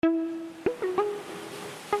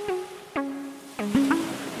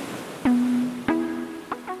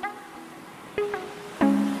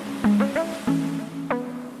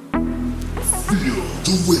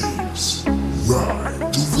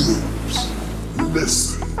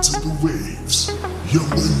waves. Young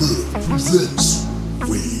Mama presents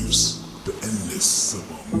Waves, the endless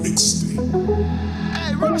summer mixtape.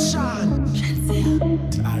 Hey, Roshan! Shenseea.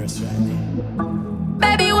 Tarrus,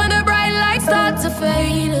 Baby, when the bright lights start to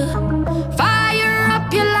fade, fire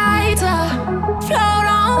up your lighter, float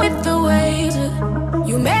on with the waves.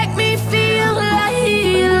 You make me feel like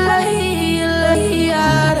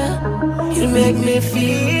you make me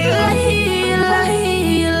feel like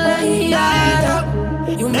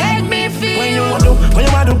you make me feel. When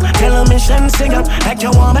you want to tell a mission singer, like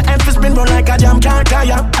you want my head to spin round like a jam can't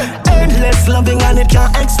tire. Endless loving and it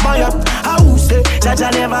can't expire. I will say that I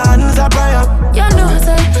never answer prayer. You know,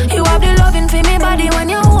 say you have the loving for me body when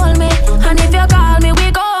you hold me, and if you call me,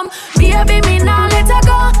 we come. Baby, me now let her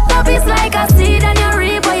go. Love is like a seed and you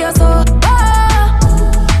reap what you sow.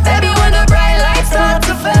 Baby, when the bright lights start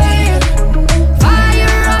to fade,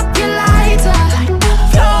 fire up your lighter,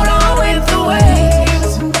 float on with the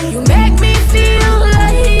waves. You make me feel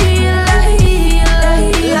like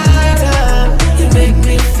you make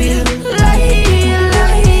me feel like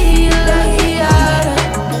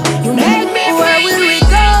you make me feel. Where will we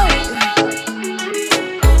go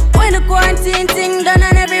when the quarantine thing done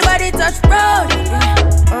and everybody touch road?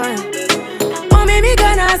 Mommy, me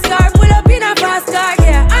gonna start pull up in a fast car,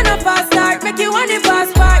 yeah. I know fast start, make you want the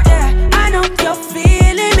fast part, yeah. I know you're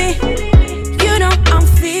feeling me, you know I'm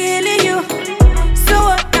feeling you. So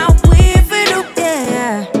what now we for do,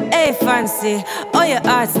 yeah. Hey fancy, oh your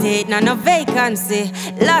heart state, now no vacancy.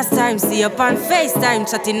 Last time see you on FaceTime,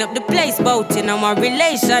 chatting up the place, bout you know my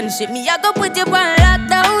relationship. Me I go put you on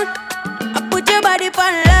lockdown, I put your body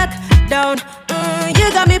on lockdown.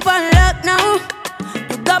 You got me on lock now.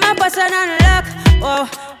 Got my passion on lock. Oh,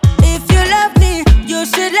 if you love me, you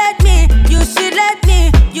should let me. You should let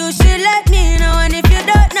me. You should let me know. And if you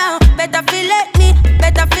don't know, better feel let me.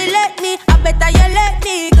 Better feel let me. I better you let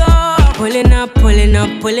me go. Pulling up, pulling up,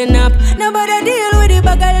 pulling up. Nobody deal with the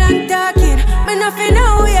bag and talking. Me nothing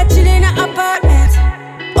now. We are chilling in an apartment.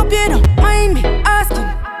 Hope you don't mind me asking,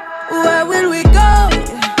 where will we go?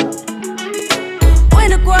 When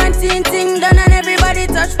the quarantine thing done and everybody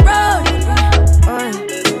touch road.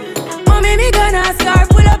 Mommy, me gonna start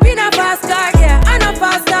pull up in a fast car, yeah. I know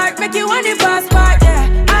fast start, make you want the fast part, yeah.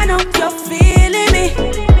 I know you're feeling me,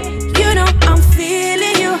 you know I'm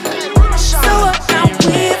feeling you. So what now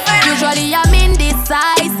we usually I'm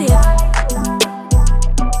indecisive,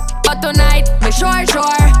 but tonight me sure.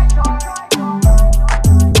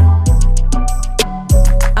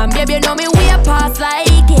 And baby, you know me way past like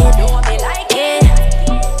it.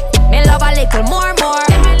 Me love a little more.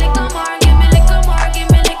 Give me little more, give me little more, give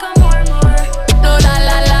me little more. No la.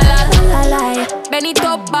 Bend it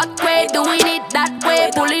up back way, doing it that way.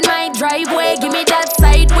 Pulling my driveway, give me that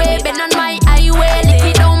side way. Bend on my highway, lick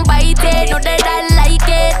it don't bite it. No that I like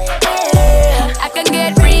it. Yeah. I can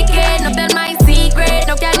get freaking, no tell my secret.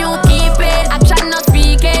 No can you keep it? Action not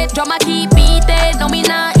speak it. Drama keep beating. No me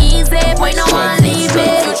not easy, boy no one leave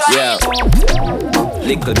it. Yeah.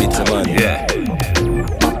 Little bit of money. Yeah.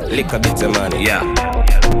 Little bit of money. Yeah.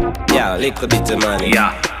 Yeah, little bit of money.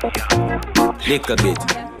 Yeah. Little bit.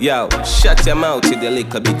 Yo, shut your mouth with the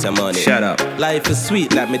little bit of money. Shut up. Life is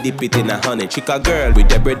sweet like me dip it in a honey. Chick a girl with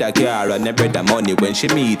the bread a car and the bread a money. When she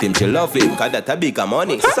meet him, she love him, cause that a bigger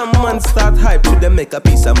money. Some man start hype to them make a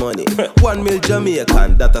piece of money. 1 mil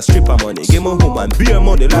Jamaican, that a stripper money. Give me woman beer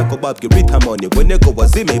money like a Bob give it a money. When you go a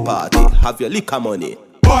Zimmy party, have your liquor money.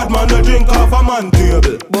 Bad man a drink off a man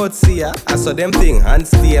table. But see ya, I saw them thing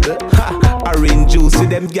unstable. Ha, orange juice with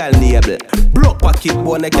them gyal nable. Broke pocket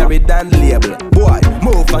wanna carry down label. Boy,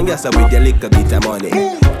 move and yes with the little bit of money.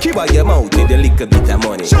 Keep out your mouth with the little bit of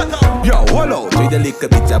money. Yo, hold out with the little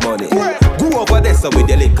bit of money. Go over there so with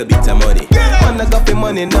the little bit of money. Man a got the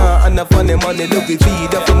money now and the funny money. Look we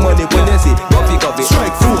feed up the money when they see coffee.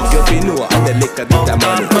 Strike food, you fi know and the little bit of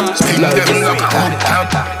money.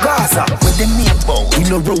 Gaza, with the meat bowl. We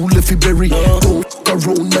no roll if you bury. Don't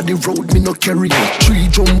around at the road, me no carry. 3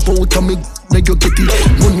 jump out and me now you get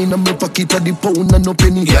it. Money in my pocket at the pound and no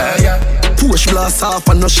penny. Yeah. Push blast off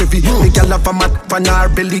and no Chevy. Me gyal have a mat pan her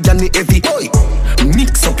belly and the heavy.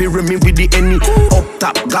 Mix up here me with the Henny. Up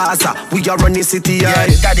top Gaza, we are running city.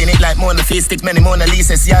 Yeah, daddy it like Mona face stick many Mona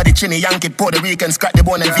Lisas. Yeah, the Chinny Yankee, Puerto Rican, scratch the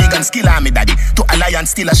bone and vegan. Skill army daddy. To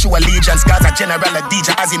alliance, still a show allegiance. Gaza general a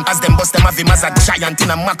DJ as him. As them bust them have him as a giant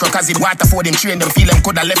in a macro. Cause him water for them train them. Feel him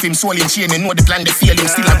coulda left him soul in chain. You know the plan they feel him.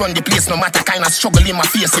 Still I run the place no matter kind of struggle in my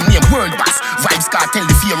face. Him name world boss. Vybz Kartel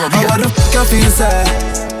the fear of real. How the f*** you feel say?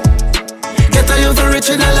 Get a youth rich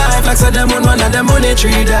in a life like say them on one of them money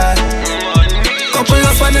tree that. Couple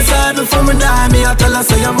up on the side before me die. Me I tell her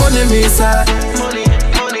say your money me say.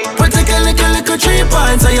 Practically make a little 3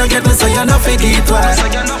 points, so you get me, so you no forget why.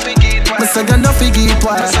 Me say you no forget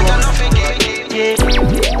why.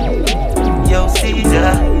 Yo,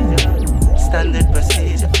 Teejah, standard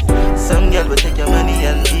procedure. Some girl will take your money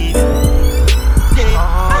and leave.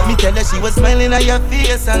 Me tell her she was smiling at your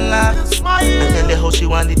face and laugh. I tell her how she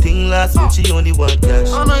want the thing last, but she only want cash.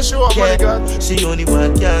 I'm not sure what God. She only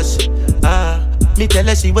want cash. Me tell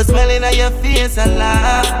her she was smiling at your face and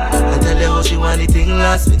laugh. I tell her how she want the thing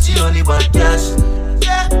last, but she only want cash.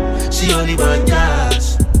 She only want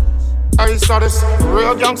cash. I saw this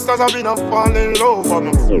real youngsters have been falling in love for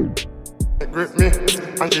me. Grip me,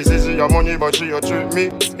 and she says she got money but she a treat me.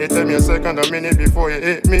 It take me a second, a minute before you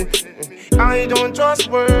hit me. I don't trust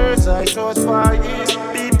words, I trust vibes.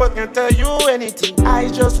 People can tell you anything, I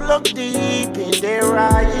just look deep in their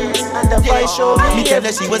eyes. And the voice show me tell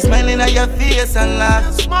her she was smiling at your face and laugh.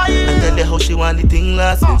 And tell her how she want the thing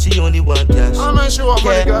last, and she only want cash. I'm not sure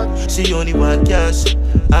what God. She only want cash.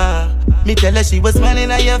 Me tell her she was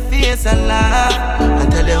smiling at your face and laugh.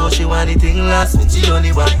 And tell her how she want the thing last, and she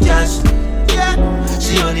only want cash.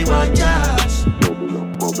 She only want cash. Bubble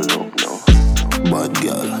up now. Bad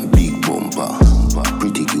girl, big bumper,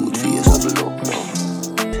 pretty cute face. Bubble up now.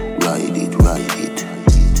 Ride it.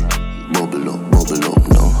 Bubble up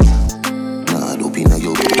now. Nah, up inna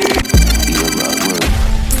your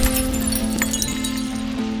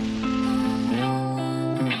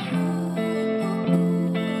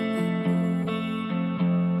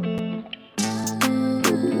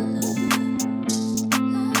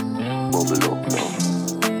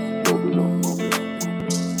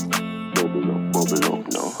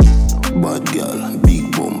Bad girl, big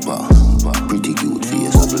bumper, pretty cute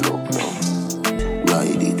face. Bubble up now.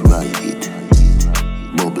 Ride it.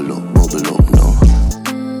 Bubble up now.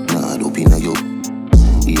 Nah, up inna your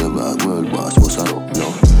ear, world boss, what's up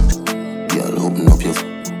now? Girl, open up your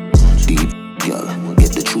deep, girl,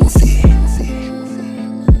 get the trophy.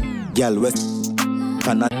 Gyal west,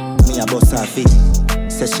 can me a boss her feet.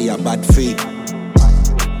 Say she a bad freak.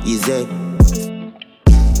 Easy.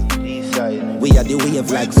 We are the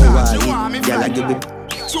wave like Hawaii. Gyal I give it.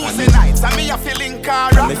 Tuesday nights, and me a feeling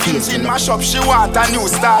Cara. Engine mash up, she want a new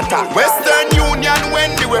starter. Western Union,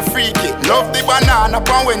 Wendy we freaky. Love the banana,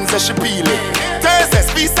 on Wednesday she peel it. Thursday,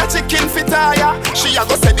 piece of chicken for Taya. She a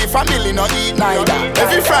go say the family no eat neither.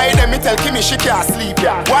 Every Friday, me tell Kimmy she can't sleep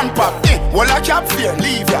ya. One pop, well I can't fear,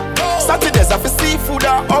 leave ya. Saturdays I for seafood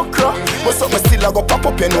or okra. But something still I go pop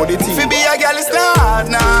up, you know the thing. Fi be a girl is nah.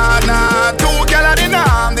 Two girl a the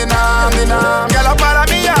nam. Girl a follow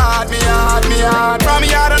me hard. From me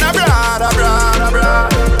hard and a bra.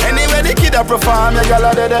 Anyway the kid a perform, ya girl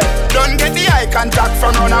a dead. Don't get the eye contact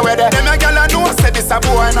from run away there. Them a girl a know say this a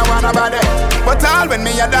boy no wanna body. But all when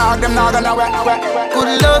me a dog, them not gonna wet.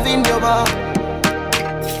 Good love in your bar.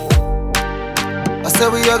 I say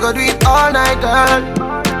we a go do it all night, girl.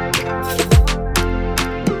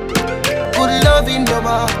 Good love in your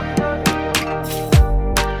bar.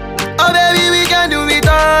 Oh baby, we can do it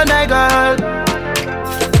all night, girl.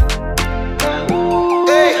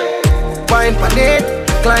 Hey, wine pan it,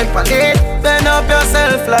 climb pan it, bend up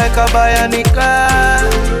yourself like a bionic girl.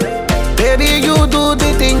 Baby, you do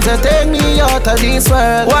the things that take me out of this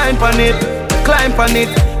world. Wine pan it, climb pan it,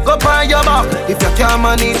 go on your back if you can't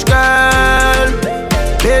manage, girl.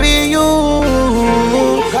 Baby, you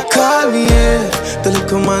call me, yeah. The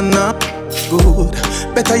little man not good.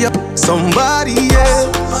 Better you somebody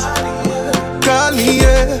else. Call me,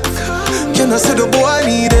 yeah. Can I say the boy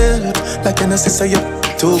need help? Like can I say you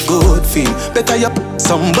too good feel? Better you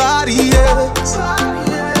somebody else.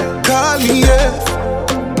 Call me, yeah.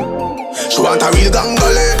 She want a real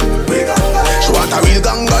gangale. She want a real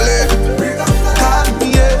gangale. Call me,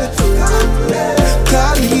 yeah.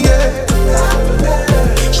 Call me, yeah.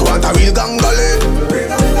 She want a real gangale.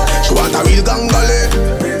 She want a real gangale.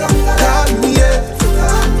 Call me, yeah.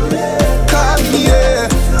 Call me, yeah.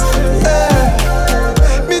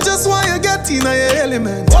 Me just want you get in your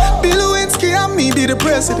element. Bill Lewinsky and me be the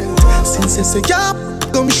president. Since you say yeah,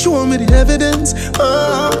 gonna show me the evidence.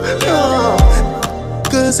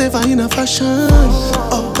 Cause if I in a fashion,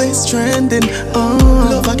 always trending.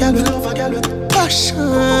 Love a gal with passion.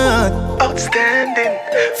 Outstanding.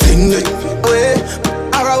 Fling it away,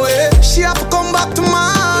 away. She have to come back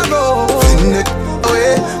tomorrow. Fling it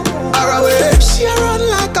away, away. She run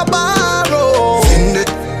like a barrow. Fling it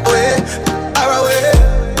away, away.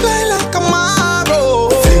 Play like a marrow.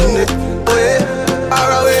 Fling it away,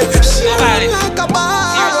 away. She run like a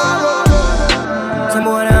barrow. Some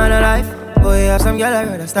boy on a life. Boy, you have some girl I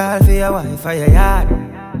got a style for your wife for your yard.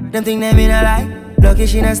 Them think they mean a lie. Lucky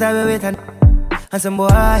she not start with and some boy,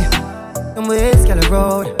 them ways girl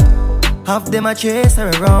road. I Half them a chase her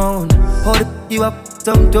around. How the you up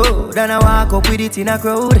some toe, then I walk up with it in a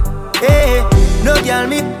crowd. Hey, no girl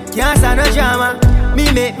me can't stand no drama. Me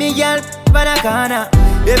make me girl by the corner.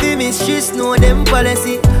 Baby mistress know them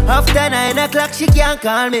policy. After 9 o'clock she can't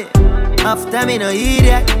call me. After me no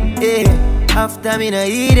idiot, yeah. After me no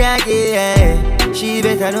idiot, yeah. She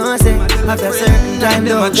better know say after certain time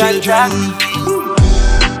don't got track.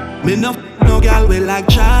 Me no girl we like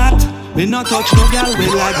chat. Me no touch no girl we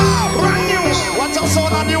like. Brand new. What's up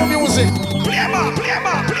sound of new music? Play more.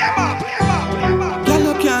 Girl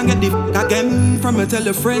you can't get the f*** again. From me tell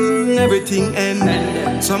a friend everything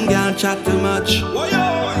end. Some girl chat too much.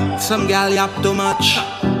 Some girl yap too much.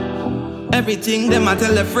 Everything them I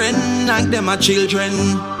tell a friend like them are children.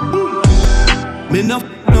 Me no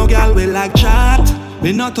girl we like chat.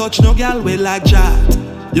 Me no touch no girl we like chat.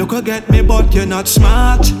 You could get me but you're not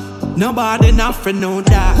smart. Nobody nothing know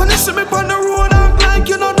that. When you see me on the road act like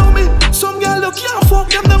you don't know me. Some girl you can't fuck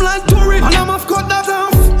them like Tory. And I'm off cut that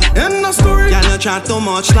off. End the story. Girl you chat too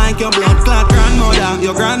much like your blood clot grandmother.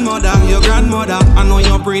 Your grandmother. I know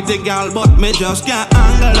you're pretty girl but me just can't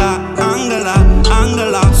angle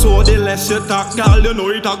her. So the less you talk girl you know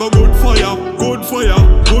it a go good for you.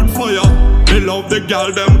 Me love the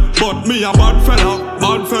girl them, but me a bad fella.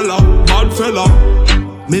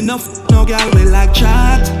 Me no no girl we like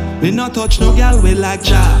chat. Me no touch no girl we like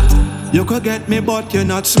chat. You could get me but you're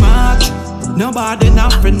not smart. Nobody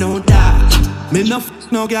nothing know that. Me no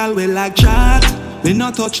no girl we like chat. Me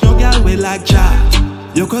no touch no girl we like chat.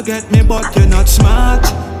 You could get me but you're not smart.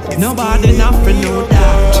 Nobody nothing know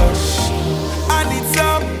that. I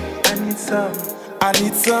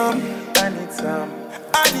need some.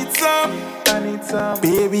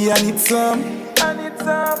 Baby, I need some.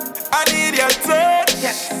 I need your touch.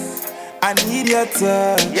 Yes. I need your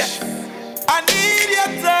touch. Yes. I need your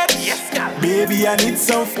touch. Yes, girl. Baby, I need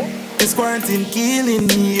some. This quarantine killing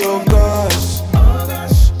me, oh gosh.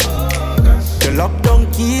 The lockdown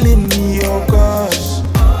killing me, oh gosh.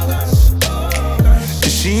 The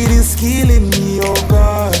shit is killing me, oh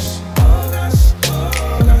gosh.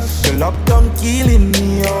 The lockdown killing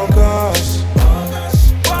me, oh gosh.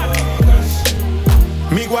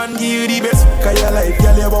 Me go and give you the best, cause your life,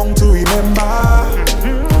 girl, you're bound to remember.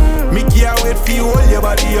 Me can't wait for you, hold your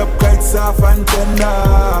body up quite soft and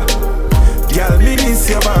tender. Girl, me miss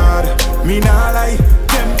your bad, me nah lie.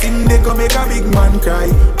 Tempting, they can make a big man cry.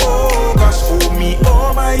 Oh gosh, oh me,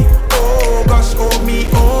 oh my. Oh gosh, oh me,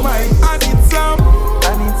 oh my. I need some.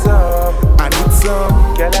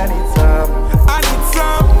 Girl, I need some.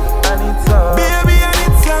 Baby, I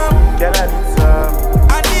need some. Girl, I need some.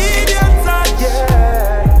 I need your touch.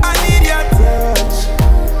 Yeah. I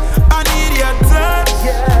need your touch.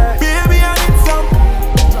 Yeah. Baby, I need some.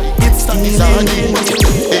 It's killing me.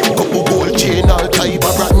 Couple gold chain, all type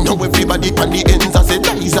of brand. Now everybody on the ends as it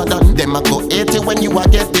nicer than them. I go 80 when you a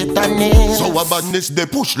get it done in. So a badness they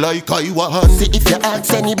push like I want. See if you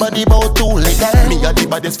ask anybody about Hooligan, me a the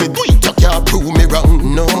baddest fit. You can't prove me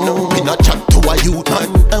wrong. No, me not chat to a youth man.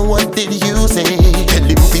 And what did you say? Tell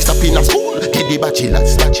him fi stop in a school, get the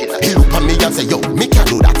bachelors. He look at me and say, yo, me can't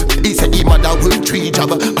do that. He say he mother work 3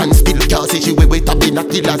 job and still can't say she will wait up in a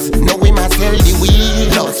killers. Now we must sell the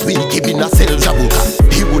weed. Last week he been a sell jabuka.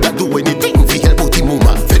 He woulda do anything fi help out him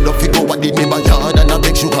woman. Fed up fi go at the neighbor yard and a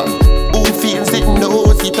beg sugar. Who feels it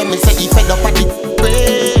knows it and me say he fed up at the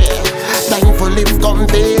way. Time for live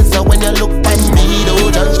convey. So when you look at me,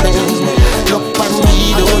 don't judge me. Look at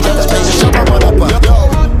me, don't judge me.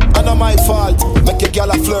 I know my fault, make a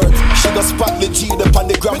girl a flirt. She go spot the G up on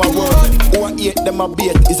the grammar word. Who a hate them a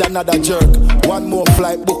bait is another jerk. One more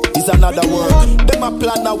flight book is another word. Them a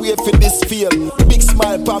plan a way for this field. Big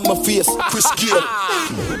smile on my face, Chris Gayle.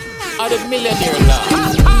 I'm the millionaire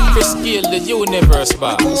now. Chris Gayle, the universe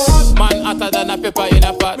boss. Man hotter than a pepper in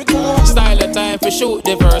a pot. Stylo time for shoot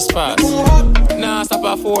the verse fast. Nah, stop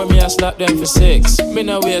at 4, me and slap them for 6. Me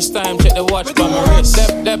no waste time, check the watch by my wrist.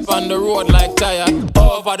 Step on the road like tire.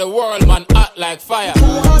 Over the world, man, hot like fire.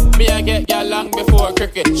 Me I get Gyal long before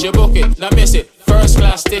cricket. She book it, now miss it. First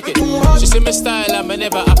class ticket. She see me style and me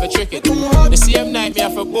never have to trick it. The same night me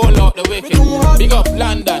have to bowl out the wicket. Big up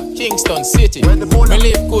London, Kingston City. Me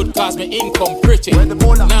live good cause me income pretty.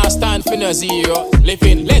 Now stand for no zero.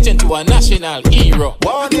 Living legend to a national hero.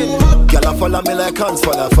 Gyal a follow me like hands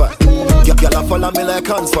for the fat. Gyal a follow me like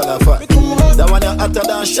hands for the fat. That one you hotter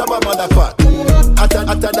than Shabba motherfuck.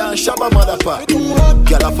 Hotter than Shabba motherfuck.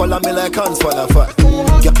 Gyal a follow me like hands for the fat.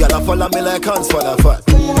 Gyal a follow me like hands for the fat.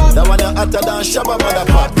 That one you hotter than Shabba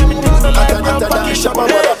motherfuck. Hotter than Shabba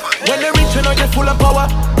motherfuck. When they reach, you know you're full of power.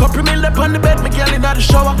 Couple me lip on the bed, me girl in the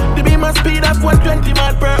shower. The beam and speed of 120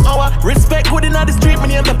 miles per hour. Respect good in the street, me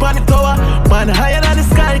name the on the tower. Man higher than the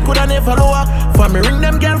sky, coulda never lower. For me ring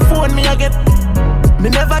them girl phone, me I get. Me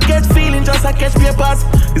never catch feeling, just I catch papers.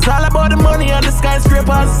 It's all about the money and the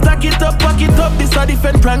skyscrapers. Stack it up, this a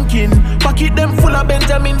different pranking. Pocket them full of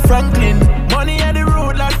Benjamin Franklin. Money at the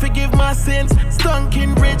road, Lord forgive my sins.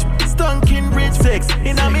 Stunking rich sex.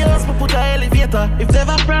 In a me house, we put a elevator. If they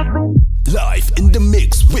ever press me. Live in the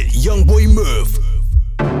mix with Young Boy Merv.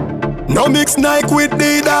 No mix Nike with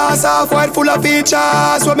Adidas, half white full of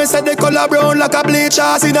features. When me said the color brown like a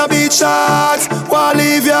bleachers in a beach shorts. Wanna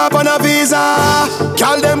leave you up on a visa.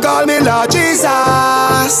 Call them call me Lord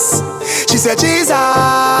Jesus. She said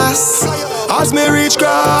Jesus. As me reach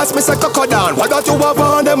grass, me say cocoa down. What got you up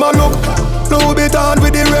on them a look? Blue bit on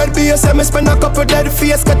with the red base. And me spend a couple dead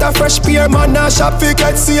face. Get a fresh pair, man, now shop fi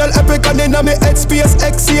get seal. Epic and inna me head space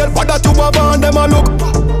exhale. What got you up on them a look?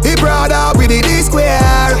 He brother with the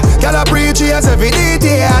D-square. Girl a preach yes every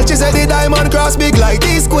detail. She said the diamond cross big like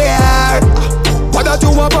D-square. What that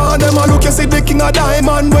you up on them a look, you see the king of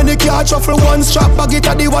diamond. When the car shuffle one strap, bag it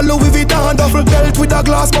at the wall Louis Vuitton duffel. Belt with a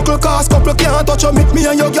glass buckle, cast couple can't touch you. Me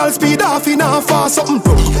and your girl speed off in a fast something.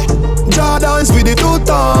 Jordans with the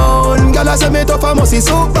two-tone. Girl I say me tough, I must see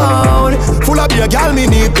soup down. Full of beer, girl me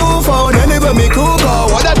need 2 pound. Anyway me cool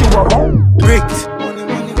go, what that you up on? Brick,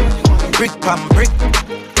 brick pam brick,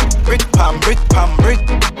 brick pam brick pam brick,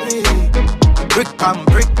 brick pam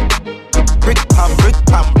brick, brick pam brick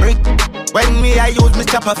pam brick. When me I use me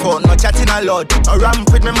chopper phone, no chatting a lot. No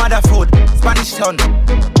ramp with me mother food, Spanish town,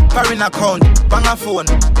 foreign account, bang a phone,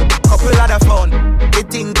 couple other phone. The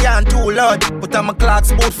thing can't too loud. Put on my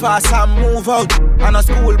clocks, boot fast and move out. On a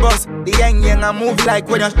school bus, the young I move like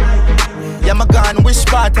when you. Yeah, my gun, which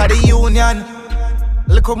part of the union?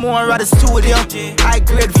 Likkle more at the studio. I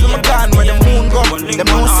grade from my gun where the moon go. The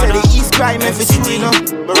moon say the east crime every tree, you know.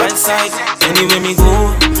 Right side, anywhere me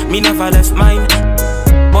go, me never left mine.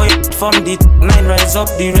 Boy, from the 9 rise up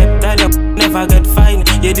the reptile, you never get fine.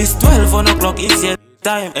 Yeah, this 12 o'clock is your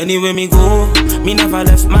time. Anywhere me go, me never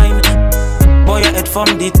left mine. Boy, head from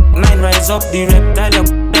the 9 rise up the reptile, you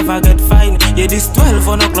never get fine. Yeah, this 12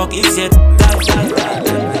 o'clock is your time.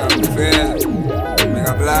 Make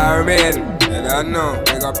up Larry, man. You don't know.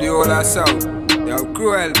 Make up the whole of South. Yo,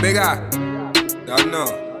 cruel, bigger. Don't know.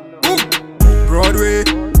 Broadway,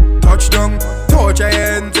 touchdown. Touch your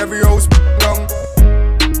hands, every house down.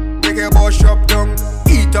 Make a boss shop down.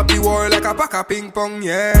 Eat up the wall like a pack of ping pong,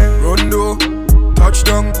 yeah. Rondo,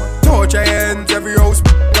 touchdown. Touch your hands, every house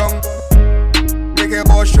down. Make a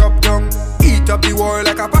boss shop down. Eat up the wall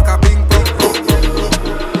like a pack of ping pong.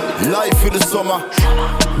 Life for the summer.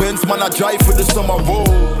 Benz man I drive for the summer. Whoa.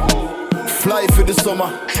 Fly for the summer.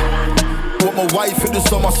 Want my wife for the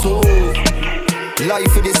summer. So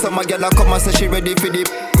life for the summer, girl, I come and say she ready for the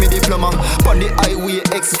me diploma. On the highway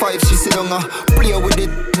X5, she sit down, play with it,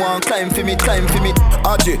 one climb for me.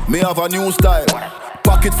 Aji, me have a new style.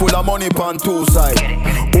 Pocket full of money pan 2 side.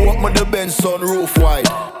 Walk me the Benz sunroof wide.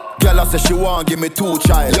 Girl, I say she want give me 2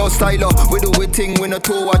 child. Yo, Stylo, we do we thing with a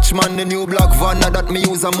 2 watch man. The new black van that me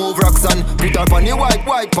use a move rocks and put her on the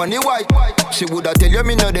white. She woulda tell you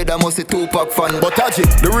me no dead, I must a 2-pack fan. But Aji,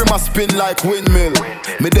 the rim a spin like windmill.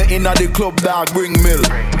 Me the inna the club dog bring mill.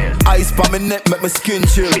 Ice pa me neck make me skin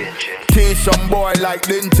chill. Teach some boy like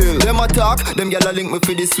dental. Them attack, them gyal a link me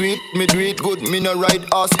for the sweet. Me do it good, me no ride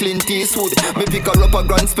ass Clint Eastwood. Me pick her up a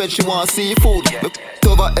grand spread, she want seafood. Me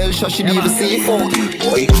over Elsha, she need the seafood.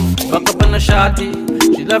 Fuck up on the shawty.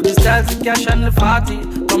 She love the styles, the cash and the party.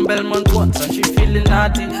 From Belmont once and she feeling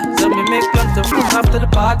naughty. So me make plans to fuck after the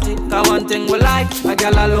party. Cause one thing we like, a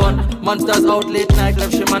girl alone. Monsters out late night,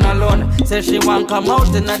 left she man alone. Say she want come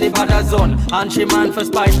out in the bad zone. And she man for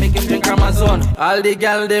spite, make him drink Amazon. All the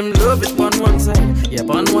girl them love it on one side. Yep,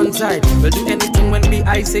 on one side. We'll do anything when we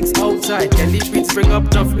I6 outside. Kelly beats bring up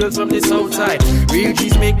tough girls from the south side. Real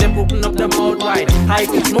G's make them open up their mouth wide. High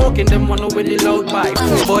quit smoking them one with the loud bite.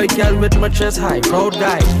 Boy, girl with my chest high, proud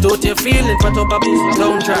guy. Don't you feel it, but up a piece,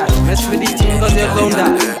 don't try. Mess with the team cause you don't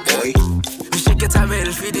die. She get a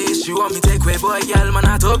medal for this. She want me take away boy, girl, man,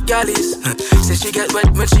 I top Gyalis. Say she get wet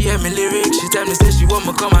when she hear me lyrics. She tell me say she want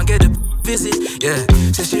me come and get a visit. Yeah,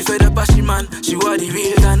 say she fed up as she man. She want the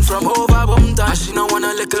real dan from over Bumpton. She no want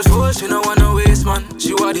a little fool, she no want a waste man.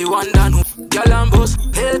 She want the one dan who girl and boss.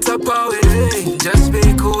 Head up out with it, just be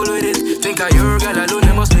cool with it. Think of your girl alone,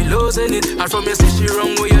 you must be losing it. And from you say she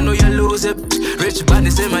wrong, well you know you lose it. Rich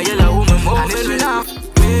body say my yellow woman moving. And if she not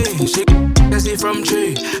me, she see from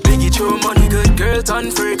tree. Biggie throw money, good girl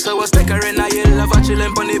turn freak. So I stick her in a yellow, love her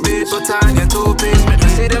chillin' on the bed. Put on your 2 piece, make me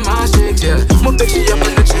see them all shakes, yeah. My bitch she up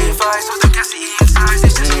in the G5, so they can see inside.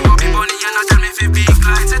 Say she want me money and I tell me if it be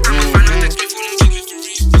glide. Say tell me friend, no text me phone,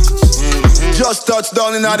 Just touched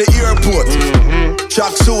down in the airport.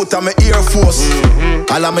 Track suit and my Air Force.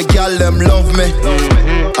 All of my gyal them love me.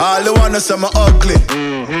 All the wanna say me ugly.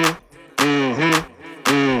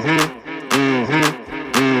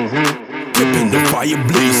 Keeping the fire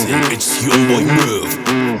blazing, it's Young Boy Merv.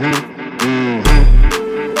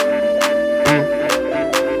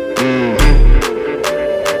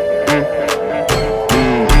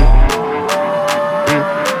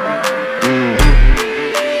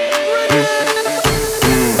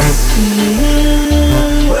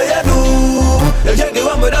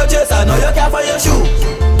 I know you can't find your shoe.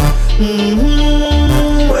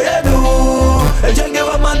 What you do? You just give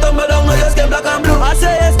a man tumble down, you just get black and blue. I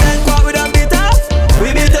say yes, then go with a beat off. We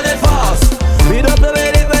beating it fast. We don't play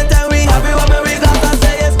with it when time we happy when we got. I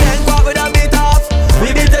say yes, then go with a beat off.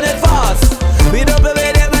 We beating it fast. We don't play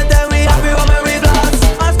with it when time we happy when we got.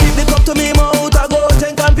 Ask keep the cup to me mouth, I go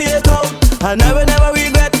drink and pay it out. I never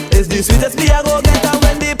regret. It's the sweetest me I go get. And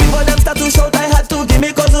when the people them start to shout, I had to give me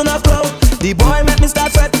cousin a clout. The boy make me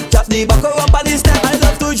start sweat. The back up on the step, I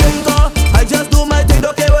love to drink. I just do my thing,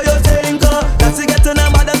 don't care what you think. That she getting a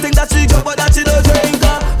mad and think that she drunk, but that she don't drink.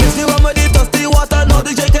 Mix the rum with the thirsty water, now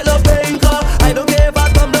the drink it love pink. I don't care if I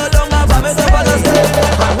come down, I promise I follow stay.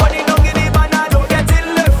 I'm running down in the van, I don't get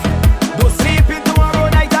in lift. Don't sleep in tomorrow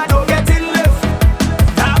night, I don't get in lift.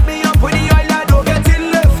 Tap me up with the oil, I don't get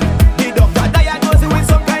in lift. The doctor diagnosed with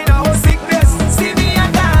some kind of sickness. See me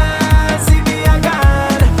again, see me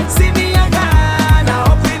again, see me again.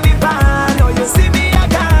 See me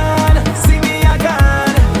again, see me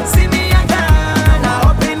again, see me again. I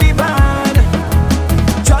up in the van.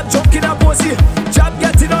 Chat joking a Boyzie, chat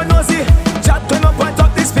getting on nosy. Chat turn up and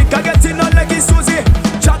talk the speaker, getting on like it's Susie.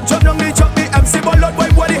 Chat jump down the chop, the MC ballad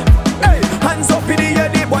boy body. Hey, hands up in the air,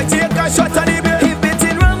 the boy take a shot at the bill. If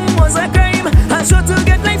beating rum was a crime, I sure to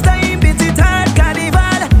get lifetime. Beat it hard,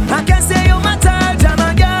 carnival. I can say you matter. Jam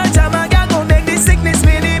a girl, go make the sickness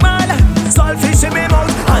minimal. Saltfish in me mouth,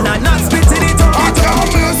 and I not spitting it.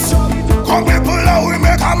 Come people now we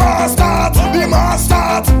make a mass start. The mass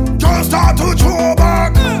start. Just start to throw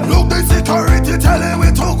back. Look the security telling we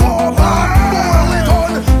to go back. When we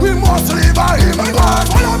done, we must leave a him back.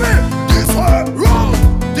 Follow me. This way, rum.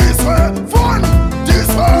 This way, fun. This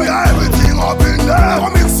way, everything up in there.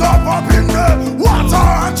 Come mix up in there. Water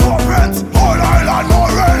and torrent. Whole island more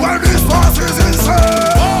rain. When this pass is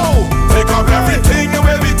insane. Whoa. Pick up everything and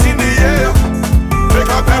wave it in the air. Pick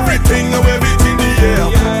up everything and wave it in the air.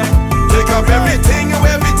 Pick up everything and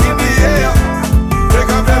wave it in the air. Pick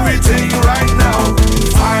up everything right now.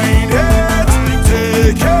 Find it,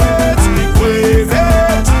 take it, wave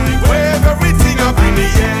it, wave everything up in the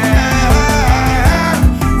air.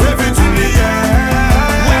 Wave it in the air.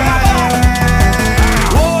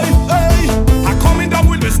 Oi, hey, I coming down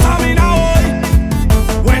with the stamina, oi.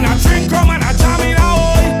 When I drink rum and I jam in,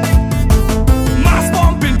 oi. Mass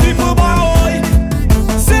pumping people, boy, oi.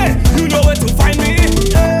 Say, you know where to find me.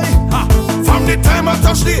 From the time I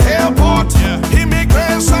touch the airport,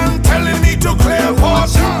 immigration telling me to clear port.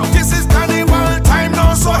 This is carnival time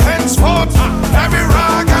now, so henceforth, every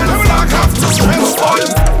rag and flag have to stretch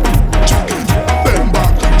forth. Bend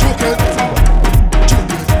back, juke it.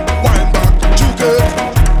 Wind back, juke it.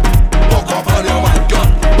 Walk up on your man gun,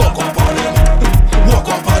 walk up on him. Walk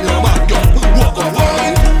up on your man gun, walk up on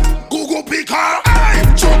him. Google picker, hey,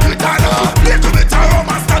 juke it ana. Little bit of rum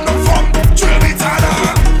and stand up from drill it ana.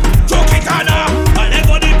 Juke it ana, I let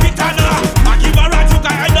go the pit ana. I give her a juke,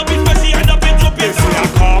 I end up in Boyzie, end up in Jupiter.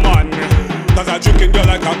 Come on, cause I juking girl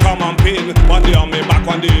like a common pin. One day on me back,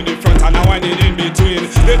 one day in the front, and now I need in between.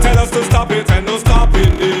 They tell us to stop it and no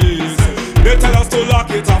stopping this. They tell us to lock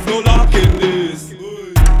it off, no locking this.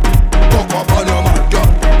 Walk up on your man gun,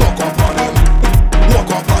 walk up on him.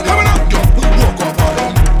 Walk up on your man gun, walk up on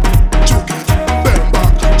him. Juke it, bend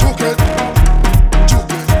back, juke it.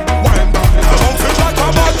 Juke it, wind back. Don't feel like a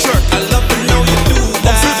bad chick. I love to know you do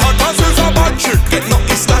that. Don't feel like this is a bad chick. Get no,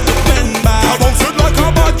 it's like a bend back. I don't feel like a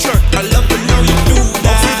bad chick. I love to know you do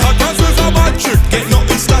that. Don't feel like this is a bad chick. Get no,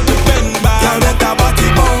 it's like a bend back. Girl, let that body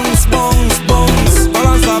bounce, bounce, bounce.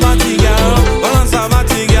 Balance a body, girl. Balance a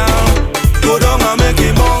body, girl. Go down and make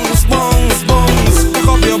it bounce, bounce, bounce.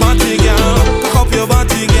 Cock up your body, girl. Cock up your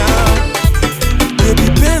body, girl. Baby,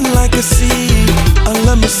 bend like a sea, and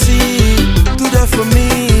let me see. Do that for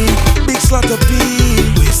me, big Slatta P.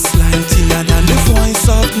 Waistline thinner than the voice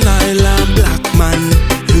of Nile and Black Man.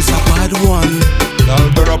 Who's a bad one? Girl,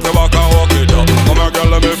 pick up your back and walk it up. Come here, girl,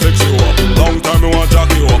 let me fix you up. Long time me want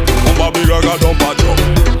jack you up. Come big I got dump at you.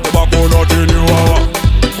 Tobacco nothing you are.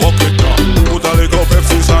 Walk it down. Put a little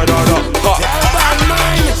Pepsi inside of that. Bad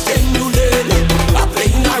mind, then you learn. I'm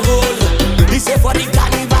playing a role. This is for the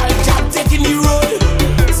carnival, jam taking you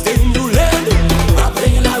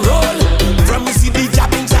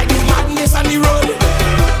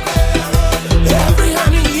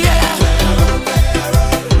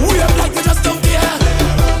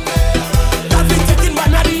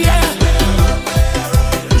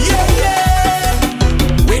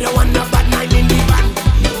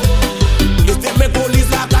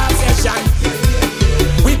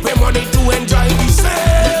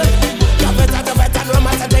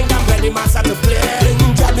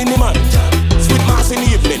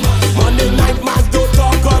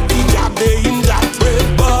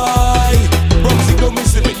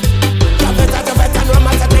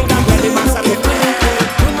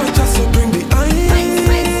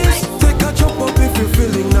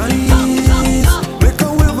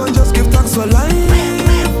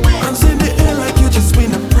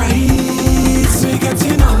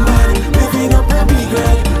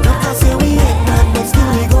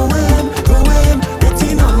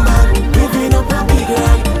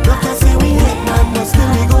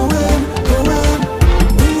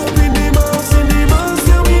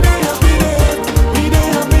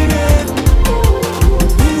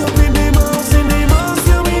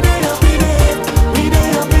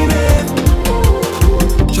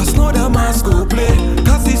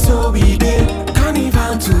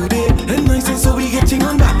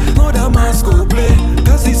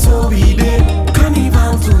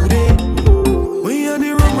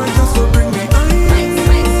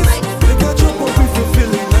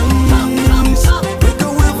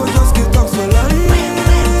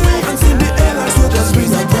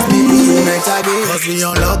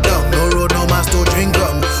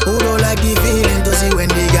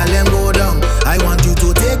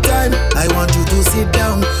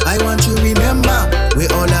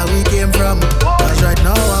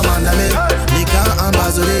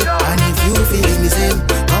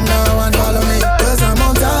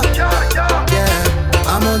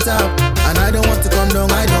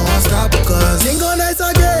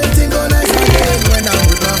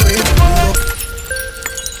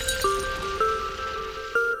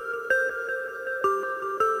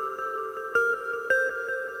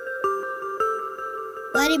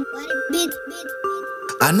I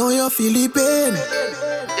know you're feeling pain.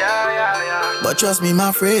 But trust me,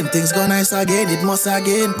 my friend, things go nice again, it must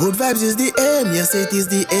again. Good vibes is the aim, yes, it is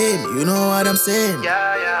the aim. You know what I'm saying?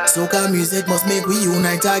 Soca music must make we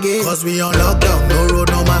unite again. Cause we on lockdown, no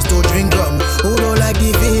road, no mask to drink rum. Who don't like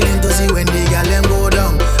the feeling to see when the gal them go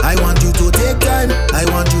down? I want you to take time, I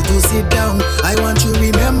want you to sit down. I want you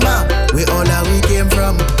remember where all that we came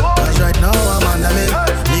from. Cause right now I'm on the mill,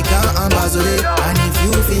 Likkle and Boyzie. And if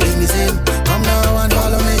you feeling the same, come now and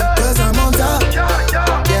follow me. Cause I'm on top,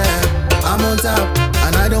 yeah, I'm on top.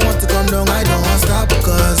 And I don't want to come down, I don't want to stop.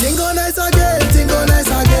 Cause things go nice again, things go nice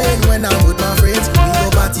again. When I'm with my friends, we go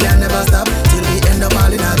party and never stop till we end up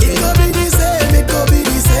all in a game. It could be the same, it could be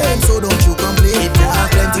the same. So don't you complain. If you have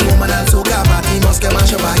plenty woman and soca party, must get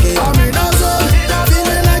mash up again. I'm in a zone,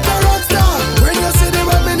 feeling like a rock star. When you see the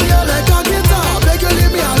women here like a guitar, beg you leave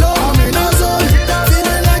me alone. I'm in a zone,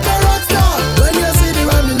 feeling like a rock star. When you see the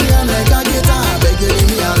women here like a guitar, beg you leave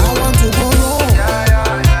me alone. I want to go home,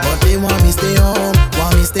 but they want me stay home.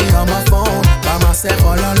 Want me stay on my phone, by myself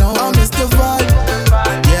all alone. I miss the vibe,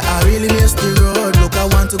 yeah, I really miss the road. Look, I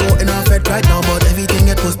want to go in a fed right now, but everything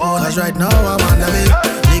get postponed. Cause right now I'm on the make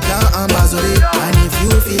Likkle and Boyzie. And if you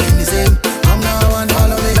feeling the same, come now and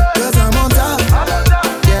follow me. Cause I'm on top,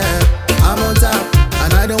 yeah, I'm on top.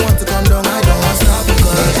 And I don't want to come down, I don't want to stop.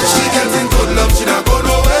 Cause she getting good love, she not go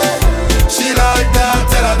nowhere. She like that,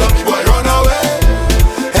 tell her don't boy run away.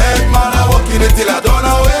 Head man, I walking it till I don't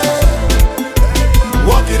away.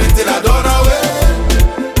 Walking it till I don't away.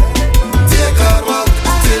 Take hard walk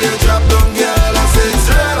till you drop down, girl. I say it's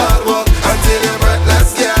real hard walk until you're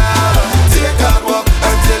breathless, girl. Take hard walk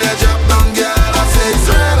until you drop down, girl. I say it's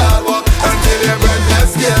real hard walk until you're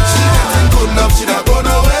breathless, girl. She getting good love, she not go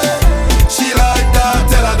nowhere. She like that,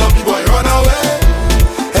 tell her don't boy run away.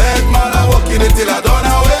 Head man, I walking it till I don't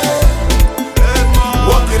away.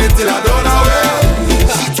 Walking it till I don't away.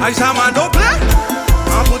 I say man don't play.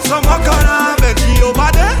 I put some work on her, make she over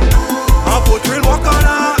there. I put real work on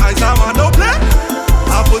her. I say man don't play.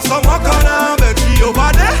 I put some work on her, make she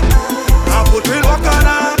over there. I put real work on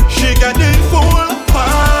her. She getting full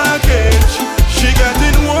package. She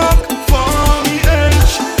getting work from the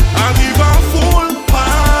edge. I give her full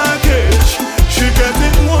package. She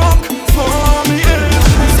getting work from the edge.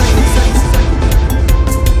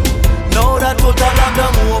 Now that total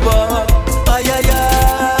lockdown over,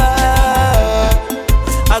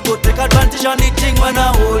 I go take advantage on the thing when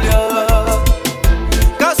I hold ya.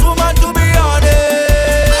 Cause woman, to be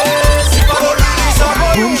honest, if I don't really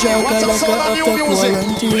support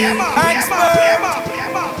you,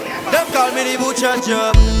 them call me the butcher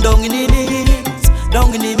job. Down in the knees,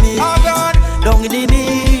 down in the knees, down in the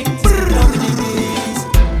knees, down in the knees.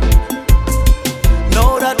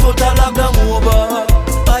 Now that total lockdown over,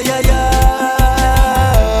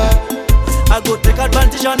 I go take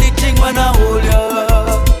advantage on the thing when I hold ya.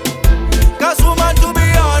 Cause woman, to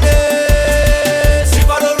be honest, if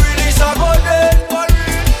I don't release I go dead.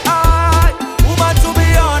 Woman, to be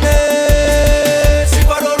honest, if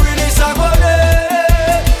I don't release I go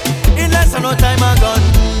dead. In less than no time I gone.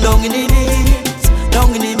 Down in the knees,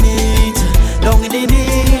 down in the meat, down in the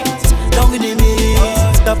knees, down in the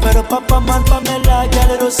meat. That better papa man for me like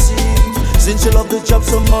a little seed. Since you love the job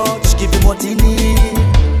so much, give him what he need.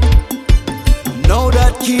 Now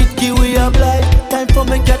that kid give we a blind. Time for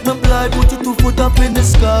me get my blind. Put your 2 foot up in the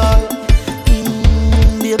sky.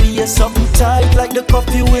 Baby, you're something tight like the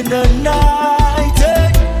coffee in the night.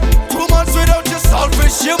 Hey. 2 months without your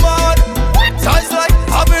selfish, you mad. Ties like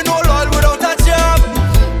having no oil without a job.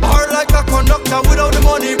 Or like a conductor without the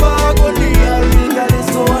money bag. Only a real girl is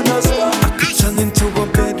go understand. I could turn into a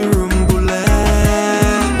bedroom bully.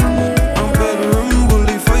 I'm bedroom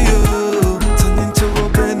bully for you. Turn into a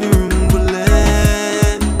bedroom.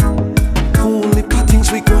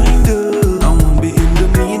 We going to. I won't be in the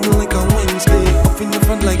middle like a Wednesday, up in the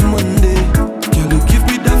front like Monday. Girl, you give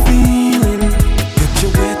me that feeling. Get you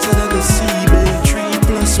wetter than the sea, babe.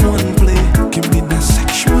 3+1 play. Give me that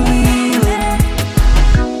sexual healing.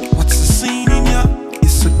 What's the scene in ya?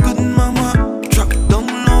 It's a good mama. Drop down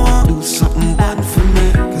lower. Do something bad for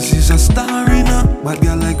me. Cause she's a star in her. Bad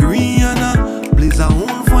girl like Rihanna. Blaze a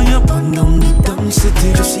hole for you. Burn down the damn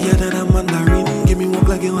city. Just see her than a mandarin. Give me work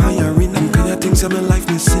like you're hiring. Things in my life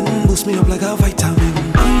missing, boost me up like a vitamin.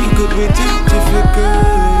 I'm good with it if you're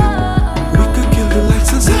good. We could kill the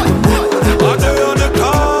lights and set the mood. I do on the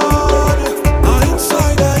card. I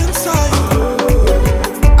inside, I inside.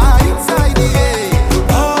 I inside,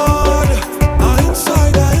 yeah. Hard. I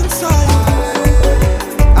inside, I inside.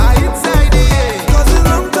 I inside, yeah. Cause a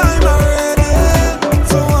long time already.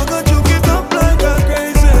 So I got you get up like a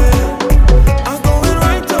crazy. I'm going right.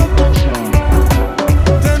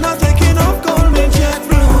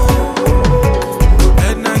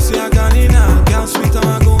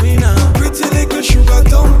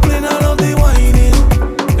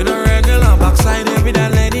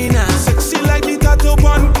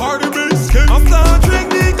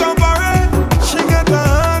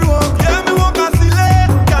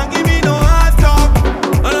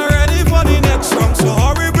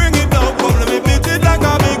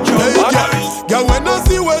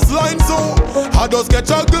 I just get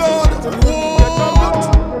a glad.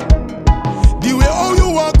 What? The way how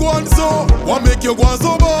you are going so, what make you go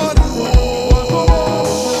so bad?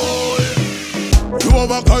 You have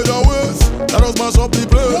a kind of ways that does mash up the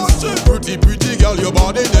place. Pretty girl, your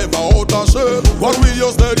body never out of shape. What will you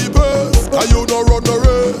steady pace? Can you no run the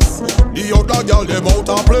race? The other girl, them out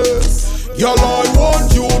of place. Girl, I want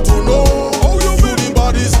you to know you the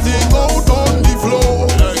baddest thing out on the floor.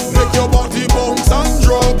 Make your body bounce and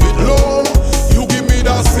drop it low. You give me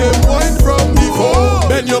that same wine from before.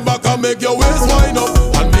 Bend your back and make your waist wind up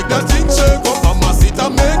and make that thing shake up. I'ma sit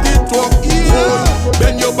and make it walk. Yeah.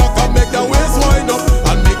 Bend your back and make that waist wind up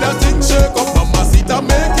and make that thing shake up. I'ma sit and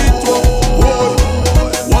make it walk.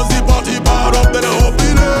 Once the party bar up, then I hope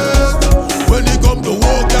it is. When it come to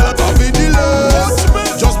walk, girl, I can't be delayed.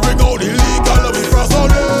 Just bring out the leak and let me frost on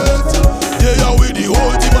it. Yeah, with the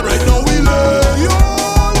whole team and right now we lay.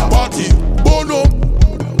 Party, burn up,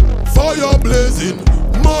 fire blazing,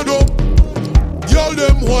 mad up. Girl,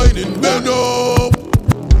 them whining, bend up.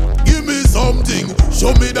 Give me something,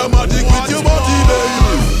 show me the magic with your body,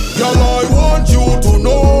 baby. Girl, I want you to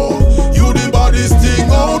know you the baddest thing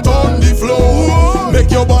out on the floor.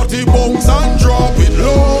 Make your body bounce and drop it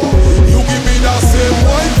low. You give me that same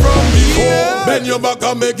wine from before. Bend your back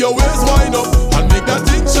and make your waist wind up and make that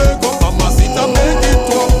thing shake up. I'ma sit and make it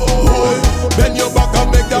walk. Bend your back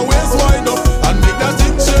and make that waist wind up and make that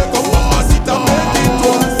thing shake up. I'ma sit and make it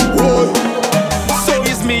walk. So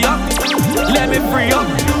ease me up, let me free up.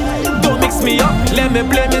 Don't mix me up, let me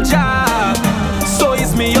play my job. So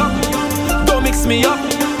ease me up, don't mix me up.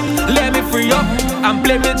 Let me free up and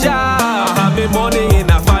play my job. I have me money in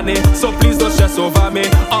a fanny, so please don't stress over me.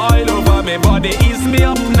 All over me body, ease me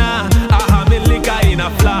up now. I have me liquor in a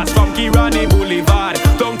flask from Kirani Boulevard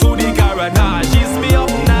down to the Garage. Ease me up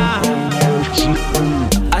now.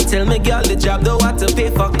 I tell me girl the job don't want to pay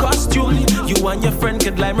for costume. You and your friend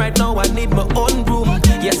could lie right now. I need my own room.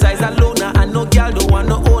 Yes, I's a loner. I know girl don't want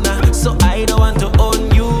no owner, so I don't want to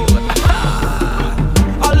own you.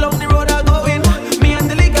 Along the road I going, me and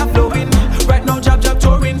the liquor flowing. Right now job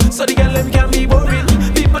touring, so the girl them can be boring.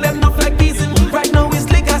 People them not like teasing. Right now it's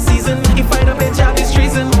liquor season. If I don't play job it's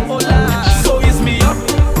treason. So ease me up,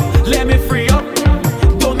 let me free up.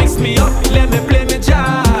 Don't mix me up, let me play my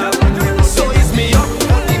job. So ease me up,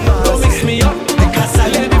 don't mix me up. Because I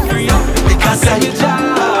let me free up, because I need job.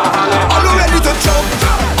 All ready to jump,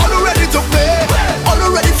 all ready to play,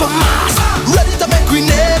 all ready for mass, ready to make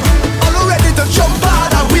grenade. All ready to jump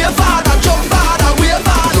hard and wave hard and jump hard and wave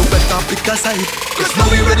hard. No better pick a side, cause now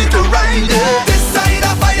we ready to ride it. This side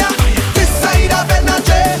of fire, this side of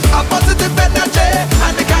energy, a positive energy,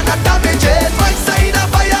 and they cannot damage it. My side of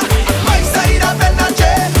fire, my side of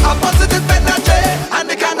energy, a positive energy, and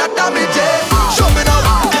they cannot damage it. Show me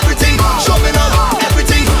now everything, show me now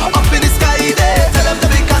everything, up in the sky there. Tell them to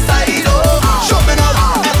pick a side, oh. Show me now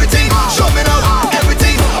everything, show me now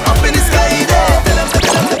everything, up in the sky there. Tell them to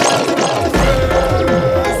pick a side.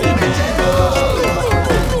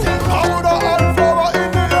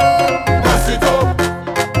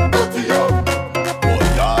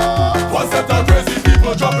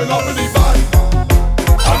 Dropping up in the van.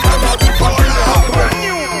 I cannot be fucking happen.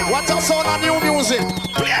 What else on a new music?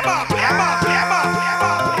 Play back, play back, play back,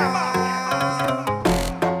 play back.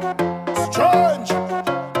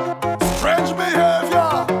 Strange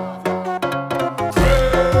behavior.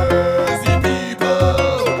 Crazy people.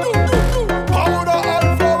 Powder and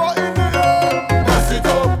flour in the air. Mess it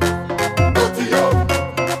up, dirty up.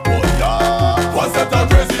 Oh yeah. One set of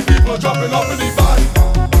crazy people dropping up in the van.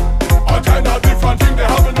 All kind of different thing they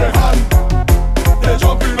have in their hand. They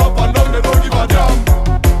jumping up and down, they don't give a damn.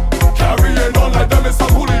 Carrying on like them is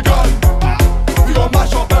some hooligan. We gon'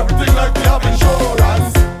 mash up everything like we have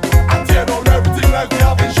insurance, and tear down everything like we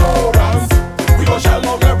have insurance. We gon' shell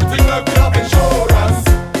down everything like we have insurance.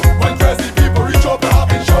 When crazy people reach up, they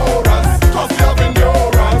have insurance, cause we have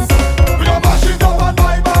endurance. We gon' mash it up and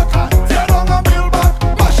buy back, tear down and build back.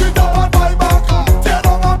 Mash it up and buy back, tear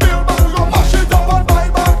down and build back. We gon' mash it up and buy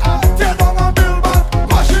back, tear down and build back.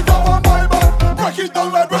 Mash it up and buy back. Break it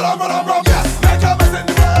down like bread and bread and rum. Yes, make a mess in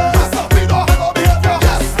the bed. Mess up in our hello behavior.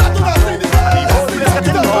 Yes, that do not see the bed.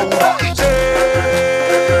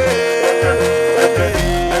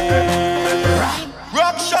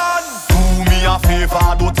 Ruction. Do me a favor,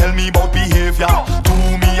 don't tell me about behavior. Do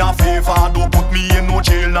me a favor, don't put me in no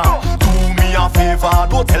jail now. Do me a favor,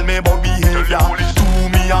 don't tell me about behavior. Do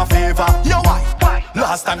me a favor, yo why?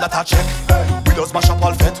 Last time that I check, we just mash up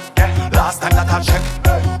all fit. Last time that I check,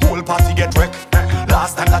 whole party get wrecked.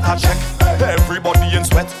 Last time that I check, everybody in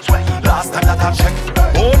sweat. Last time that I check,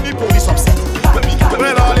 only police upset.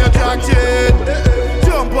 When all you can't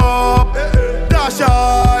jump up,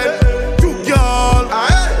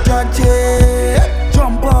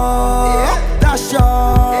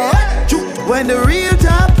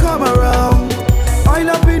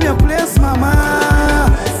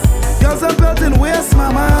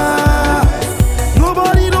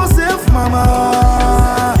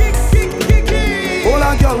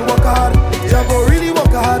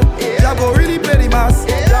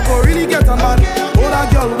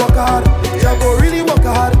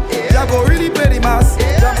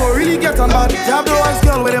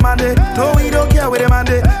 Monday. No, we don't care with them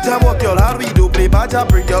Monday. Jab walk y'all, how we do play bad job,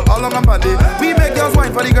 bring y'all all on my Monday. We make girls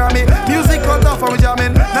wine for the Grammy. Music cut off and we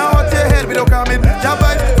jamming. Now out your head we don't come in. Jab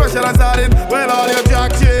vibes, pressure and starting. Well, all your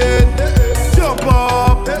jack shit. Jump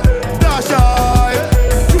up, dash high,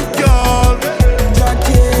 shoot y'all. Jack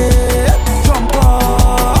it, jump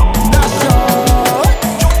up, dash high.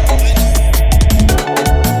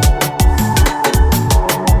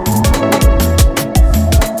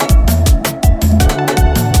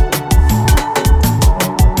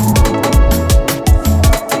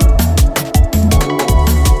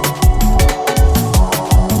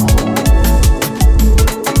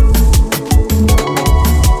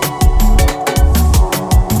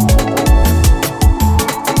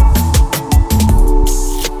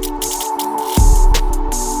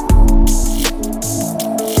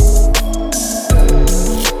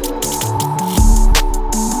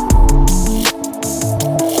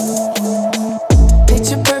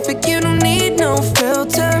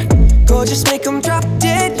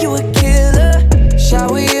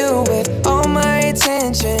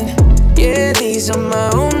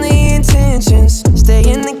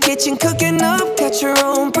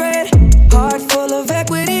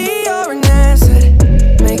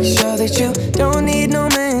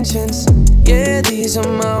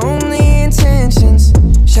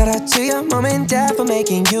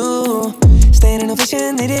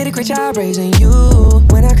 Raising you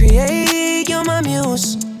when I create, you're my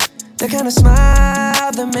muse. The kind of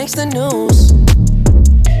smile that makes the news.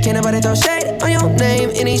 Can't nobody throw shade on your name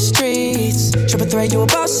in these streets. Triple threat, you a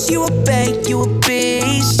boss, you a bank, you a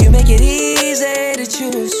beast. You make it easy to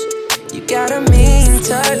choose. You got a mean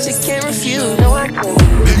touch, you can't refuse. No, I can't.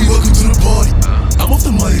 Baby, welcome to the party. I'm off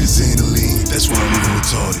the money to Xanaline. That's why I'm moving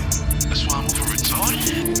retarded.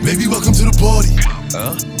 Baby, welcome to the party.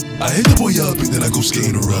 I hit the boy up and then I go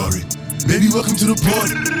skating a Rari. Baby, welcome to the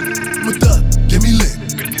party. With that, get me lit.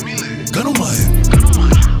 Gun on my hip.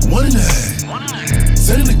 1.5.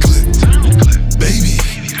 Send in the clip.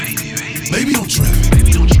 Baby, don't trip.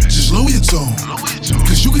 Just lower your tone.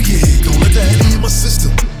 Cause you can get hit. Don't let that heavy in my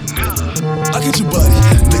system. I get your body.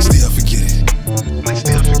 Next day I forget it.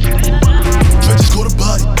 Trenches caught a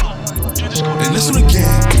body. And this one again.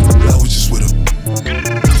 I was just with him.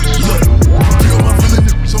 Look, bring up my villain.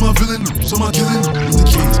 So my killing the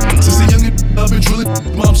kids. Since a youngin', I've been drilling.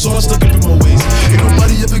 Mom saw I stuck up in my ways. Ain't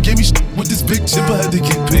nobody ever gave me with this big chip. I had to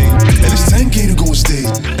get paid. And it's 10K to go on stage.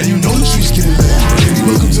 And you know the streets getting laid. Baby,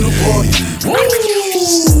 welcome to the party. Oh,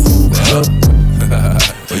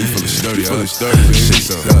 you feeling sturdy, huh?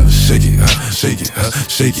 Shake it.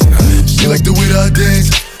 She like the way that I dance.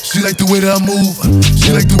 She like the way that I move.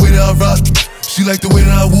 She like the way that I rock. She like the way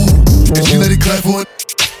that I woo. And she let it clap for it.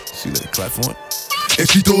 And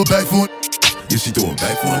she throw it back for it. Yeah, she throw it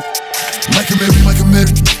back for it. Mike and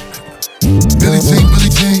Mary. Billie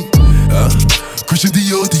Jean. Christian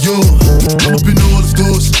Dior. I'm up in all the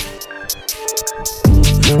stores.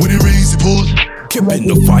 When it rains, it pours. Keeping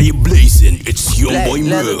the fire blazing, it's your Black boy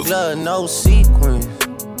leather Merv. glove, no sequins.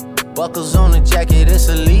 Buckles on the jacket, it's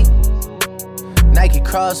elite. Nike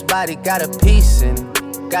crossbody got a piece in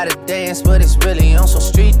it. Gotta dance, but it's really on some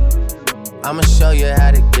street. I'ma show you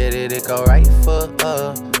how to get it. It go right foot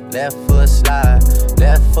up, left foot slide.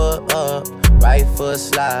 Left foot up, right foot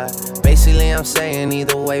slide. Basically, I'm saying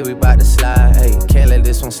either way, we bout to slide. Hey, can't let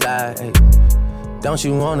this one slide. Hey, don't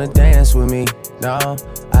you wanna dance with me? No,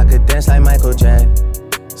 I could dance like Michael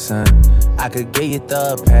Jackson. I could get you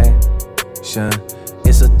the passion.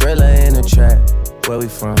 It's a thriller in a track. Where we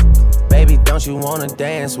from? Baby, don't you wanna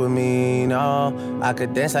dance with me? No, I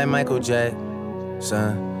could dance like Michael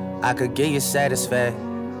Jackson. I could give you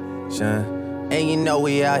satisfaction. And you know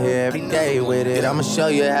we out here every day with it. I'ma show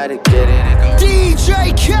you how to get it.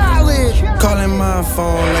 DJ Khaled. Calling my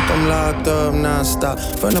phone like I'm locked up non-stop.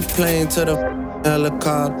 From the plane to the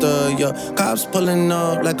helicopter, yeah. Cops pulling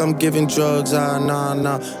up like I'm giving drugs.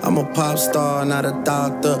 Nah. I'm a pop star, not a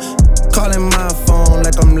doctor. Calling my phone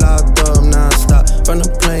like I'm locked up non-stop. From the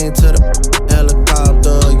plane to the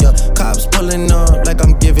helicopter, yeah. Cops pulling up like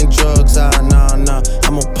I'm giving drugs. Nah.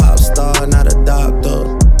 I'm a pop star, not a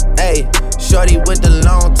doctor. Hey, shorty with the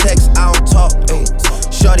long text, I don't talk. Ay.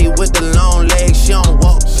 Shorty with the long legs, she don't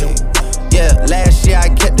walk. Ay. Yeah, last year I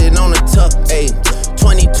kept it on the tuck. Ay.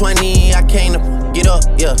 2020, I came to get up.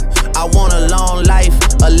 Yeah, I want a long life,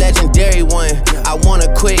 a legendary one. I want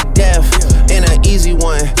a quick death and an easy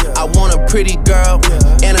one. I want a pretty girl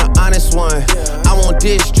and an honest one. I want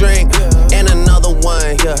this drink and another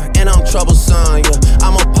one. Yeah, and I'm troublesome. Yeah,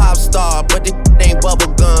 I'm a pop star, but this ain't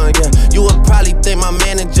bubblegum. Yeah, you would probably think my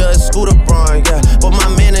manager is Scooter Braun. Yeah, but my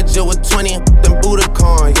manager was 20 and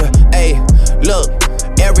Budokan. Yeah, hey, look.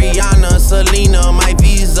 Every Rihanna, Selena, my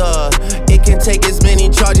Visa. It can take as many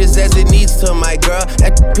charges as it needs to, my girl.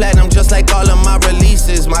 That platinum just like all of my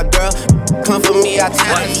releases, my girl. Come for me, I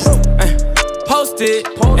tell you. Posted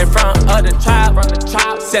in front of the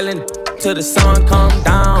tribe, selling till the sun come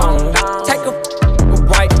down. Take a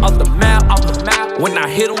right off the map. When I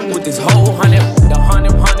hit him with this whole hundred.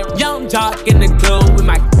 Young jock in the club with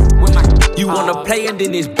my. You wanna play and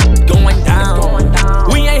then it's going down.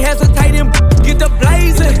 We ain't hesitating, get the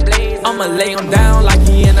blazing. I'ma lay him down like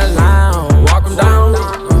he in a lounge. Walk him down,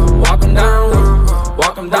 walk him down,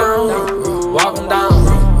 walk him down, walk him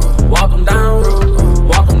down, walk him down,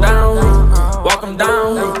 walk him down, walk him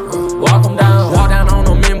down, walk him down. Walk down on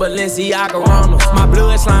them in Balenciaga Ramos. My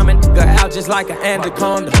blood sliming nigga out just like an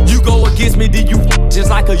anaconda. You go against me, then you just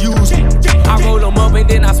like a user. I roll them up and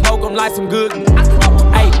then I smoke them like some good.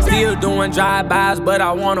 Ay, still doing drive-bys, but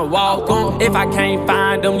I wanna walk them. If I can't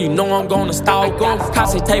find them, you know I'm gonna stalk them.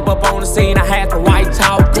 Cause they tape up on the scene, I had to white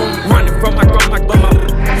talk them. Running from my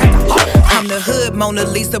I'm the hood Mona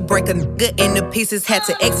Lisa, break a nigga into pieces. Had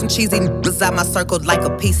to X some cheesy niggas out my circle like a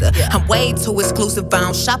pizza. I'm way too exclusive, I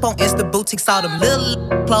don't shop on Insta boutiques. All them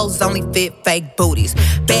little clothes only fit fake booties.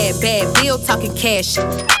 Bad bill talking cash.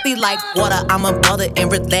 Be like water, I'm a mother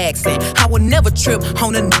and relaxing. I would never trip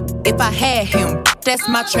on a nigga if I had him. That's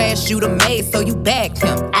my trash, you the maid, so you bagged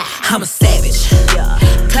him. I'm a savage,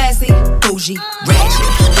 classy, bougie, ratchet.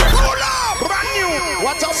 Hold up, brand new.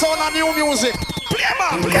 What's up, son of new music?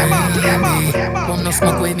 Won't no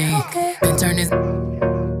smoke with me. Been turning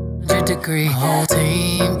 100-degree. Whole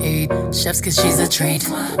team eat chefs cause she's a treat.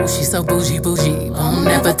 Ooh, she's so bougie, bon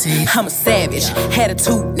appetit. I'm a savage,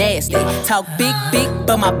 attitude nasty. Talk big,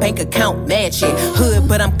 but my bank account match it. Hood,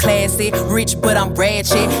 but I'm classy. Rich, but I'm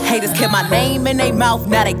ratchet. Haters kept my name in their mouth,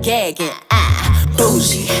 not a gagging.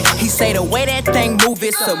 Bougie. He say the way that thing move,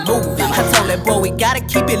 it's a movie. I told that boy we gotta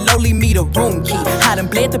keep it lowly, me the room key. I done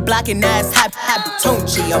bled the block and now it's hot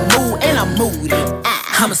tunchi. I'm mood and I'm moody.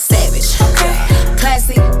 I'm a savage,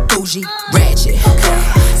 classy, bougie, ratchet,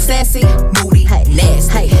 sassy, moody,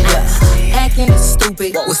 nasty, acting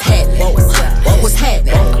stupid. What's happening? What's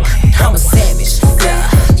happening? I'm a savage,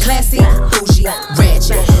 classy, bougie,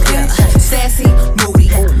 ratchet, sassy, moody,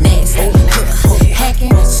 nasty,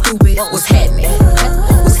 hacking stupid. What's happening?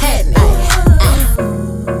 What's happening?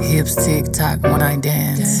 Hips tick-tock when I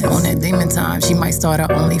dance. On that demon time, she might start her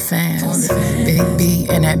OnlyFans. Big B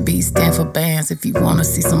and that B stand for bands. If you wanna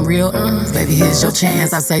see some real baby, here's your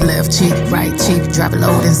chance. I say left cheek, right cheek, drop it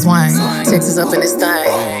low and swing. Texas up in this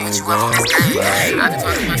thing. What you want on this thing? I done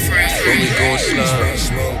talked to my friends. Only going slow.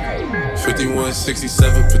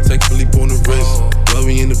 5167, protect Philippe on the wrist. While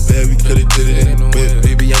we in the bed, we could've did it in the whip.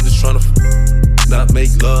 Baby, I'm just tryna not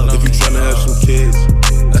make love. If you tryna have some kids,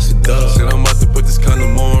 that's a dub. Said I'm about to put this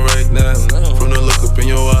condom on right now. From the look up in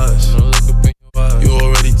your eyes, you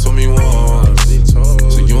already told me once,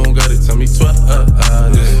 so you don't gotta tell me twice.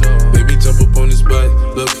 Baby, jump up on this bike,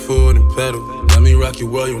 look forward and pedal. Let me rock you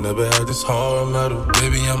well, you never had this hard metal.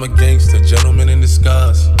 Baby, I'm a gangster, gentleman in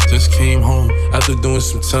disguise. Just came home after doing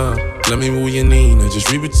some time. Let me move your knee, now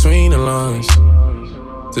just read between the lines.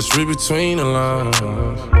 Just read between the lines.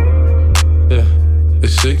 Yeah.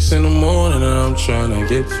 It's 6 in the morning and I'm tryna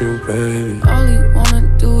get you, baby. All he wanna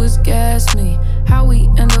do is gas me. How we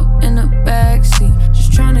end up in the backseat.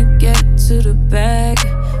 Just tryna get to the bag.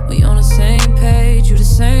 We on the same page, you the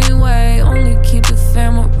same way. Only keep the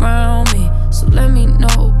fam around me. So let me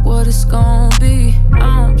know what it's gon' be. I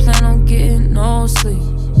don't plan on getting no sleep.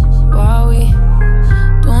 While we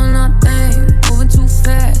doing our thing, moving too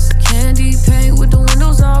fast. Candy paint with the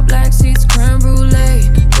windows all black, seats creme brulee.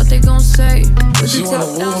 What they gon' say? She wanna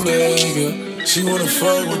woo nigga, she wanna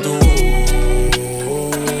fuck with the woo.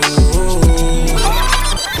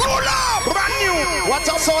 Hold up, brand new. What's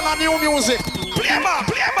up, son of new music? Play ma,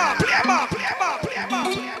 play ma, play ma, play ma, play ma,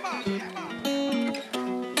 play ma.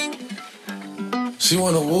 She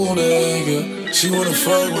wanna woo nigga, she wanna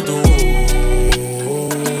fuck with the woo.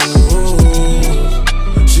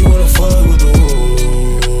 She wanna fuck with the woo.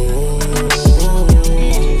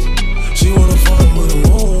 She wanna fuck with the woo.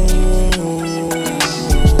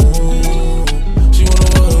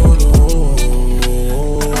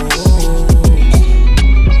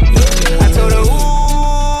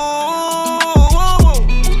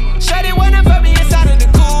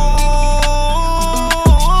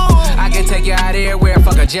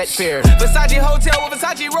 Jet fare, Versace hotel with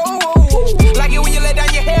Versace roll. Like it when you let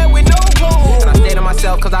down your hair with no clothes. And I stay to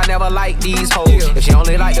myself cause I never like these hoes. If she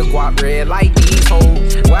only like the guap red, like these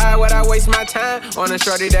hoes. Why would I waste my time on a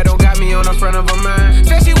shorty that don't got me on the front of her mind?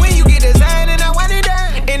 Especially when you get designed and I want it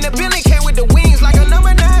down. And the Billy came with the wings like a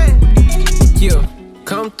number 9. Yeah,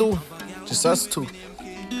 come through. us two.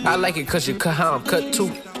 I like it cause you cut how I'm cut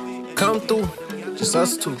too. Come through, just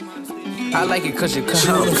us two. I like it cause you cut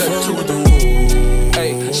how I'm cut too.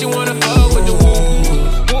 Hey, she wanna fuck with the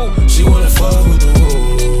woo. She wanna fuck with the woo.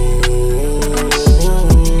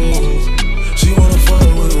 She wanna fuck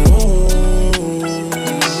with the woo.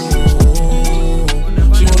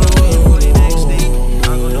 She wanna fuck with the woo.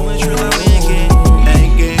 I'm gonna make sure that we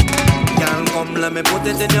ain't gay. Gyal, come let me put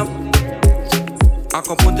it in your. I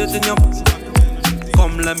can put it in your.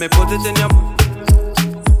 Come let me put it in your.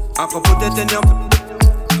 I can put it in your.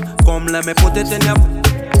 Come let me put it in your.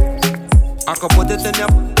 I can put it in your.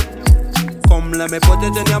 Come let me put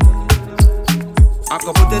it in your. I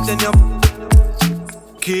can put it in your.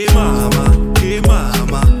 K mama,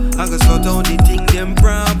 I can sort out the thing them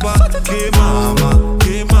proper. K mama,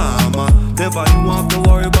 never you have to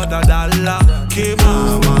worry about a dollar. K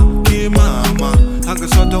mama, I can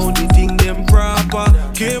sort out the thing them proper.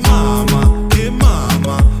 K mama,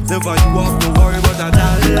 never you have to worry about a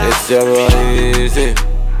dollar. It's easy.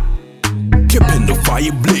 Keeping the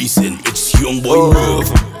fire blazing, it's young boy Merv.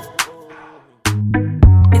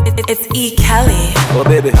 It's E. Kelly. Oh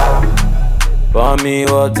baby, pour me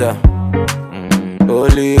water,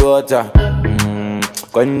 holy water,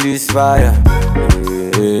 quench this fire.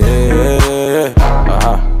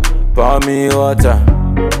 Pour me water,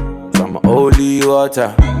 some holy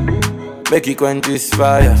water, make it quench this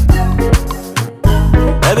fire.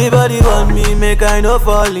 Everybody want me, make I no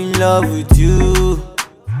fall in love with you.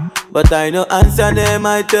 But I no answer them,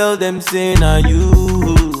 I tell them say na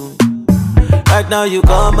you. Right now you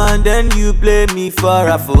come and then you play me for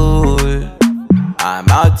a fool. I'm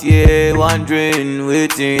out here wondering,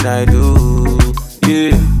 waiting I do.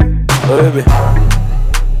 Yeah, oh baby,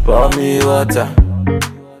 pour me water,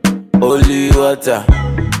 holy water,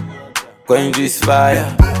 quench this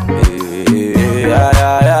fire.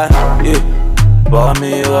 Yeah. Pour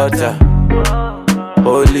me water,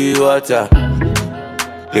 holy water,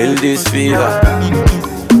 kill this fever.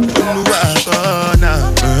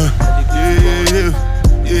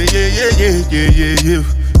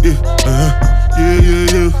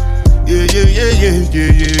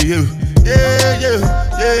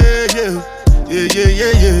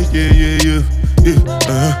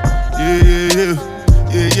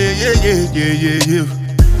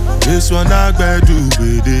 This one I gotta do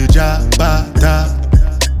with the jabata.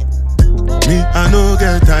 Me, I no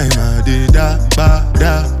get time, I did da.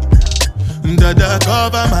 Dada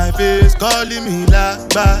cover my face, calling me la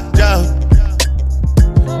ba jow.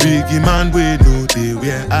 Biggie man, we know they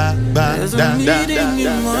wear a ba da. There's a meeting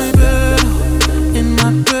in my bed, in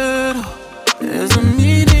my bed. There's a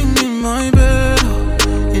meeting in my bed,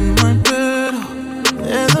 in my bed.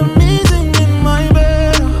 There's a meeting in my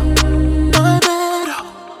bed, my bed.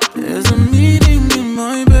 There's a meeting in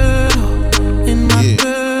my bed, in my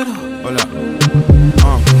bed. Hold up.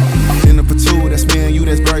 Dinner for two, that's me and you,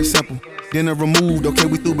 that's very simple. Dinner removed, okay,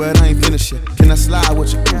 we through, but I ain't finished yet. Can I slide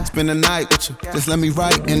with you? Spend the night with you. Just let me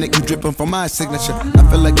write and let you drippin' from my signature. I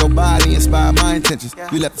feel like your body inspired my intentions.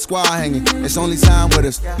 You left the squad hanging, it's only time with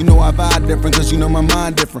us. You know I vibe different, cause you know my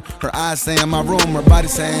mind different. Her eyes saying my room, her body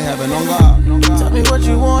saying heaven on God. Tell me what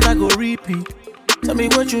you want, I go repeat. Tell me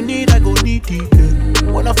what you need, I go deep.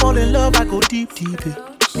 When I fall in love, I go deep. You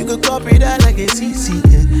can copy that like a CC.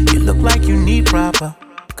 You look like you need proper.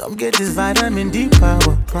 Come get this vitamin D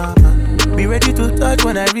power proper. Be ready to touch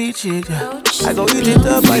when I reach it. I go eat it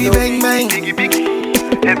up like a bang bang. Biggie,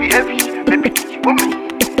 heavy, baby, woman.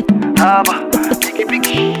 Abba,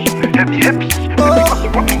 biggie, heavy,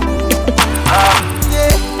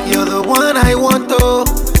 yeah, you're the one I want, oh.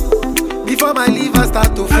 Before my liver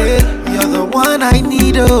start to fail, you're the one I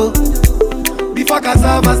need, oh. Before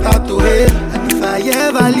cassava start to hail, and if I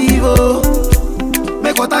ever leave, oh,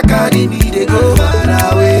 make what I carry me, they go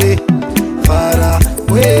far away.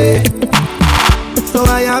 So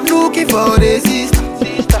I am looking for the sister,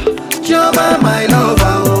 Joma, my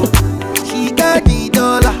lover, oh. She got the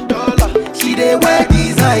dollar, she dey wear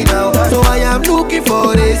designer. So I am looking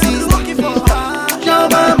for the sister,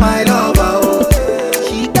 Joma, my lover, oh.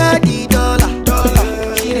 She got the dollar,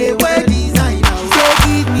 she dey wear designer. So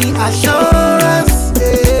give me assurance,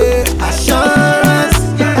 assurance.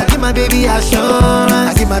 I give my baby assurance.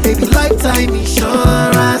 I give my baby lifetime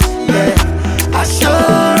insurance, yeah.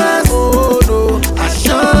 Assurance, oh no,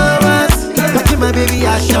 assurance. I give my baby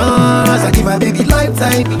assurance. I give my baby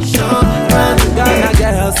lifetime insurance. Ghana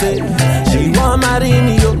girl say she want marry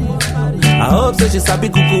me, yo. I hope so she sabi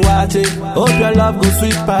kukuwache. Hope your love go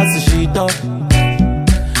sweet past the sheet up.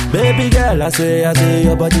 Baby girl, I say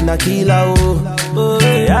your body na killer, oh. Oh,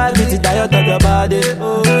 yeah, I get it tired of your body,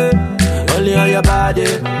 oh. Only on your body.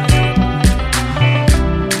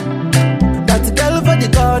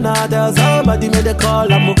 corner, tell somebody make the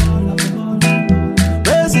call, I'm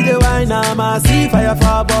see the wine, I see fire for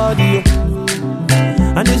her body.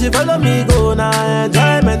 And if she follow me, go now,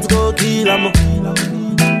 enjoyment go kill em.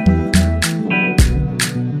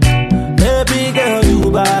 Baby girl,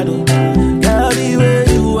 you bad, girl, the way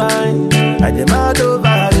you whine, I demand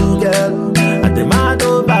over you, girl. I demand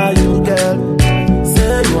over you, girl.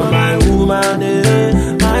 Say you are my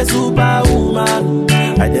woman, my superwoman.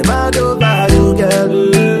 I demand over you,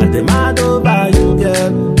 girl. I demand over you,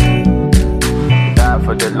 girl. Die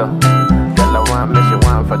for the love, girl, I want me, she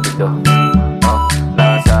want for the dough.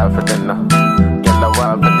 Die side for the no, girl, I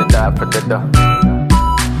want for the die for the dough.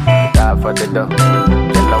 Die for the dough,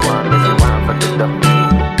 girl, I want me, she want for the dough.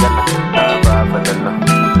 Girl, die for the no,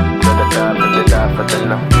 girl, die for the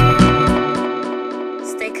no.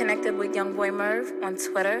 Stay connected with Youngboy Merv on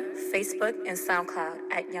Twitter, Facebook, and SoundCloud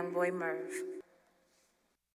at Youngboy Merv.